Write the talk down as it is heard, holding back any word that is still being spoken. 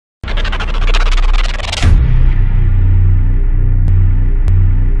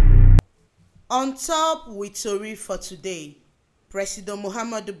On top with tori for today, Presido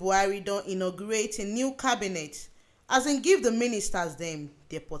Muhammadu Buhari don inaugurate a new cabinet as im give the ministers dem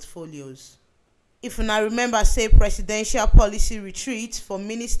their portfolios. If una remember say presidential policy retreat for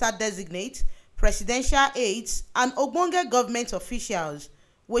minister designate, presidential aides and ogbonge government officials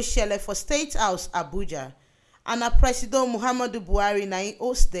wey shele for State House Abuja, and na Presido Muhammadu Buhari na im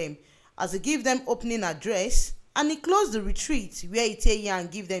host dem as e give dem opening address, and e close the retreat where e take yarn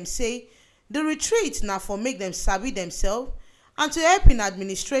give dem say the retreat na for make dem sabi themselves and to help in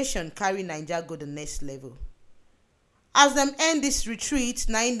administration carry Naija go the next level. As dem end dis retreat,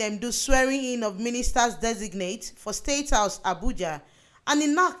 na im dem do swearing in of ministers designate for State House Abuja,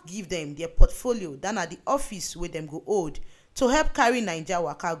 and Knack give dem their portfolio dat na the office wey dem go hold to help carry Naija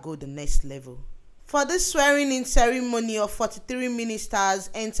waka go the next level. For dis swearing in ceremony of 43 ministers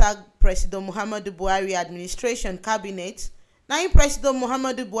enter Presido Muhammadu Buhari administration cabinet, na im Presido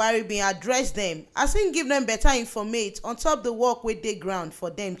Muhammadu Buhari bin address dem as im give dem better informate on top the work wey dey ground for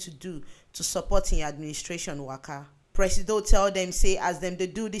dem to do to support im administration waka. Presido tell dem say as dem dey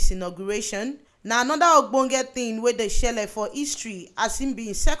do dis inauguration, na another ogbonge thing wey dey shele for history as im be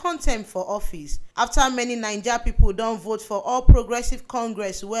im second term for office after many Naija pipo don vote for All Progressive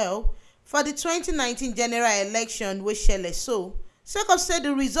Congress well for the 2019 general election wey shele so. Sake of say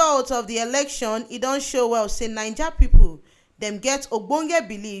the result of the election e don show well say Naija pipo dem get ogbonge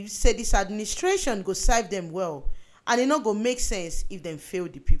beliefs say dis administration go serve dem well and e no go make sense if dem fail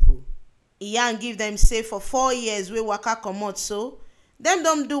the pipo. E yarn give dem say for 4 years wey waka comot so, dem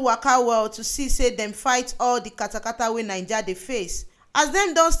don do waka well to see say dem fight all the katakata wey Naija dey face as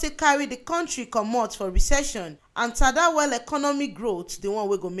dem don still carry the country comot for recession and tada well economic growth, the one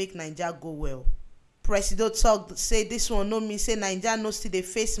wey go make Naija go well. Presido tok say dis one no mean say Naija no still dey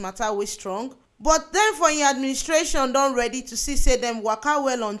face matter wey strong, but dem for im administration don ready to see say dem waka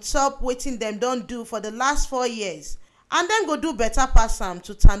well on top wetin dem don do for the last 4 years, and dem go do better pass am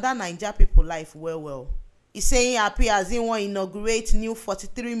to tanda Naija pipo life well well. E say im happy as im wan inaugurate new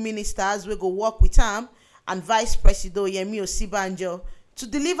 43 ministers wey go work with am and Vice Presido Yemi Osinbajo to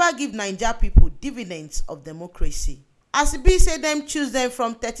deliver give Naija pipo dividends of democracy. As e be say dem choose dem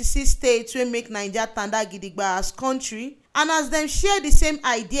from 36 states wey make Naija tanda gidigba as country, and as dem share the same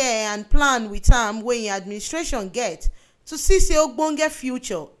idea and plan with am wey im administration get to see say ogbonge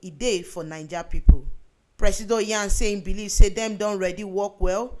future e dey for Naija pipo. Presido yarn say im believe say dem don ready work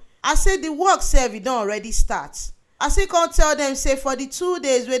well, as say the work sef e don already start. As e come tell dem say for the 2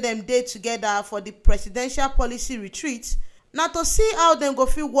 days wey dem dey together for the presidential policy retreat, na to see how dem go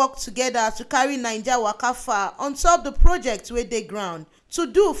fit work together to carry Naija waka far on top the project wey dey ground to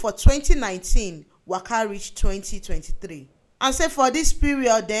do for 2019 waka reach 2023. And say for dis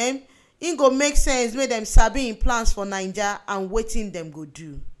period dem, e go make sense make dem sabi im plans for Naija and wetin dem go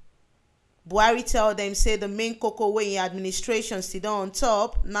do. Buhari tell dem say the main koko wey im administration sit down on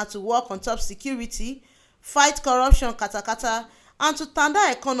top na to work on top security, fight corruption katakata, and to tanda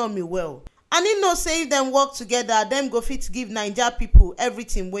economy well. And im know say if dem work together, dem go fit give Naija pipo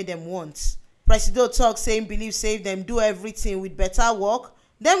everything wey dem want. Presido tok say im believe say if dem do everything with better work,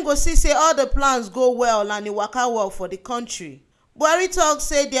 dem go see say all the plans go well and e waka well for the country. Buhari tok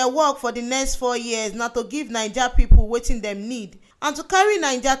say their work for the next 4 years na to give Naija pipo wetin dem need and to carry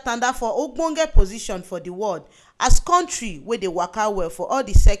Naija tanda for ogbonge position for the world as country wey dey waka well for all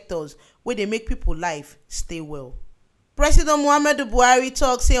the sectors wey dey make pipo life stay well. Presido Muhammadu Buhari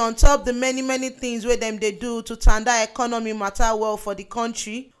tok say on top the many things wey dem dey do to tanda economy matter well for the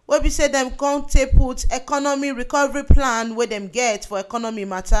country, wey be say dem come take put economy recovery plan wey dem get for economy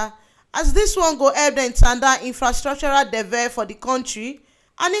matter, as dis one go help dem tanda infrastructural development for the country.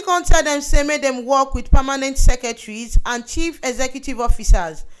 And e come tell dem say make dem work with permanent secretaries and chief executive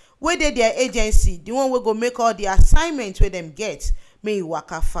officers wey dey their agency, the one wey go make all the assignments wey dem get make e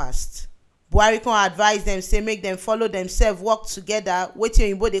waka fast. Buhari come advise dem say make dem follow themselves work together,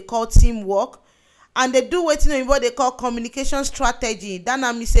 wetin oyinbo dey call teamwork, and dey do wetin oyinbo dey call communication strategy. Dat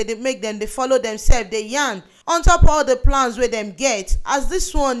na mean say dey make dem dey follow themselves dey yarn on top all the plans wey dem get, as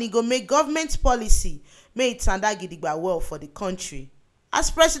dis one e go make government policy make e tanda gidigba well for the country. As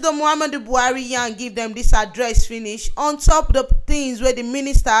Presido Muhammadu Buhari yarn give dem dis address finish on top the things wey the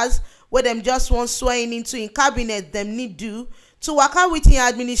ministers wey dem just wan swear into im cabinet dem need do to waka with im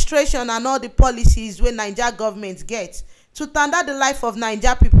administration and all the policies wey Naija government get to tanda the life of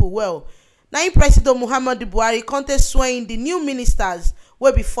Naija pipo well, na im Presido Muhammadu Buhari come take swear in the new ministers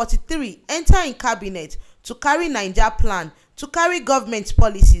wey be 43 enter im cabinet to carry Naija plan to carry government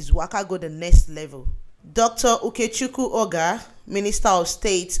policies waka go the next level. Dr. Ukechukwu Oga, Minister of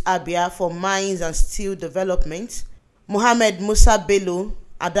State Abia for Mines and Steel Development, Mohammed Musa Bello,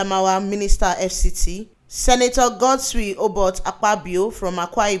 Adamawa Minister FCT. Senator Godswill Obot Akpabio from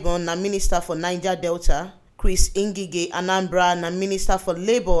Akwa Ibom na Minister for Niger Delta. Chris Ngige Anambra na Minister for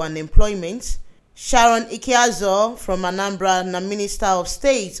Labour and Employment. Sharon Ikeazo from Anambra na Minister of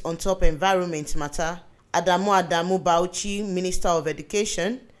State on top Environment Matter. Adamu Bauchi, Minister of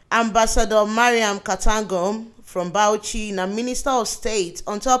Education. Ambassador Mariam Katangom from Bauchi na Minister of State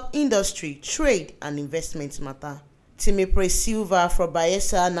on top Industry, Trade and Investment Matter. Presido from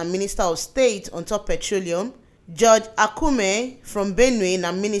Bayelsa na Minister of State on top Petroleum. George Akume from Benue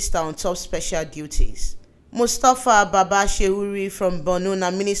na Minister on top Special Duties. Mustapha Baba Shehuri from Borno na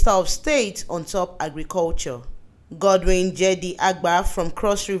Minister of State on top Agriculture. Godwin Jedi Agba from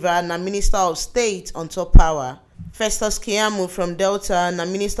Cross River na Minister of State on top Power. Festus Kiamu from Delta na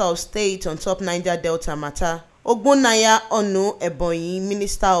Minister of State on top Niger Delta Matter. Ogbonnaya Onu Ebonyi,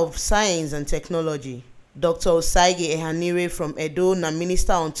 Minister of Science and Technology. Dr. Osaige Ehanire from Edo na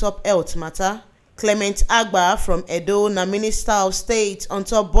Minister on top Health Matter. Clement Agba from Edo na Minister of State on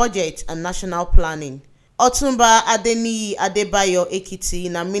top Budget and National Planning. Otumba Adeniyi Adebayo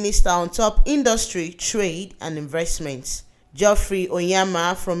Ekiti na Minister on top Industry, Trade and Investments. Geoffrey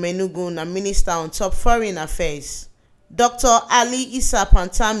Onyama from Enugu na Minister on top Foreign Affairs. Dr. Ali Issa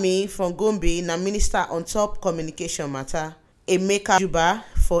Pantami from Gombe na Minister on top Communication Matter. Emeka Juba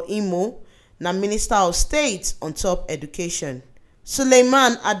for Imo na Minister of State on top Education.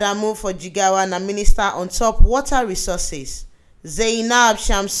 Suleiman Adamu for Jigawa na Minister on top Water Resources. Zainab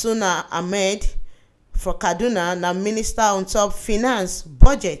Shamsuna Ahmed for Kaduna na Minister on top Finance,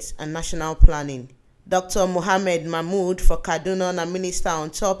 Budget and National Planning. Dr. Mohammed Mahmood for Kaduna na Minister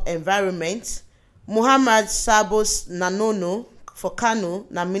on top Environment. Muhammad Sabos Nanono for Kano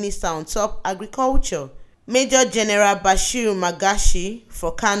na Minister on top Agriculture. Major General Bashir Magashi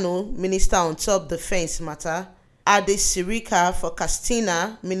for Kano, Minister on top Defense Matter. Ade Sirika for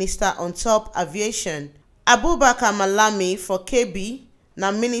Katsina, Minister on top Aviation. Abubakar Malami for Kebbi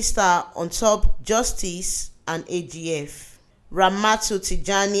na Minister on top Justice and AGF. Ramatu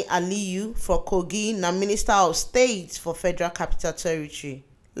Tijani Aliyu for Kogi na Minister of State for Federal Capital Territory.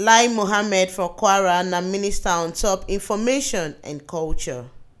 Lai Mohammed for Kwara na Minister on top Information and Culture.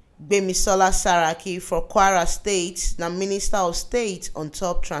 Gbemisola Saraki for Kwara State na Minister of State on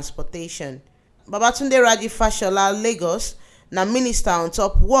top Transportation. Babatunde Raji Fashola Lagos na Minister on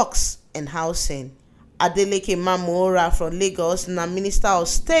top Works and Housing. Adeleke Mamora from Lagos na Minister of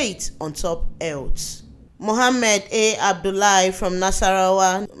State on top Health. Mohammed A. Abdullahi from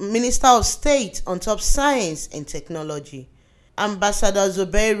Nasarawa, Minister of State on top Science and Technology. Ambassador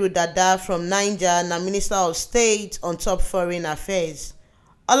Zubairu Dada from Niger na Minister of State on top Foreign Affairs.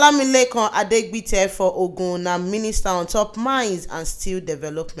 Olamilekan Adegbite for Ogun na Minister on top Mines and Steel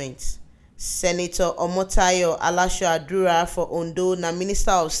Development. Senator Omotayo Alasho Adura for Ondo na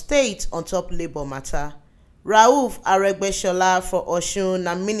Minister of State on top Labour Matter. Rauf Aregbesola for Osun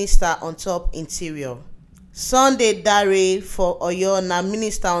na Minister on top Interior. Sunday Dare for Oyo na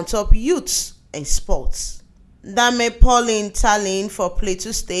Minister on top Youth and Sports. Dame Pauline Talin for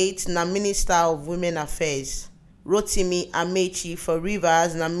Plateau State na Minister of Women Affairs. Rotimi Amechi for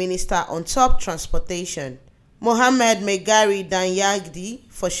Rivers na Minister on top Transportation. Mohammed Megari Danyagdi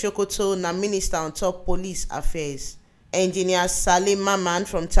for Sokoto na Minister on top Police Affairs. Engineer Salim Maman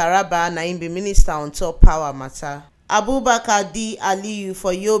from Taraba na be Minister on top Power Matter. Abubakar D. Aliyu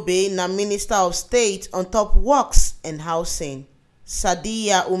for Yobe na Minister of State on top Works and Housing.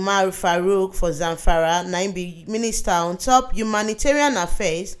 Sadiya Umar Farouk for Zamfara na be Minister on top Humanitarian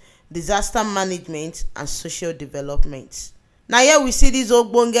Affairs, Disaster Management and Social Development. Now here we see this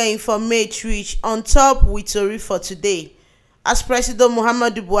ogbonge informate reach on top with tori for today. As President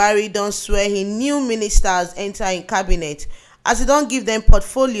Muhammadu Buhari don swear him new ministers enter in cabinet, as he don give them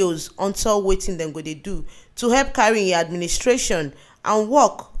portfolios on top wetin dem go dey do to help carry im administration and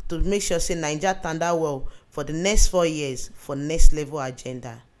work to make sure say Naija tanda well for the next 4 years for next level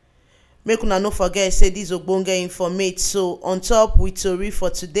agenda. Make una no forget say this ogbonge informate so on top with tori for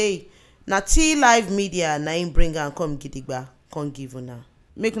today na T Live Media na im bring am come gidigba come give una.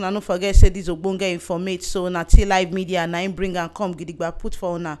 Make una no forget say this ogbonge informate so na T Live Media na im bring am come gidigba put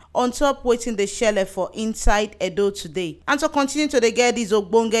for una on top wetin dey shele for inside Edo today. And to continue to dey get this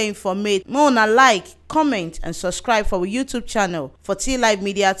ogbonge informate, make una like, comment and subscribe for our YouTube channel for T Live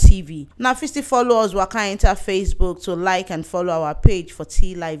Media TV. Now fit still follow us waka enter Facebook to like and follow our page for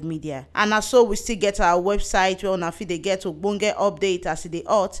T Live Media. And also we still get our website where una fit dey get ogbonge update as e dey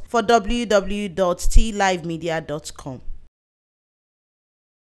hot for www.tlivemedia.com.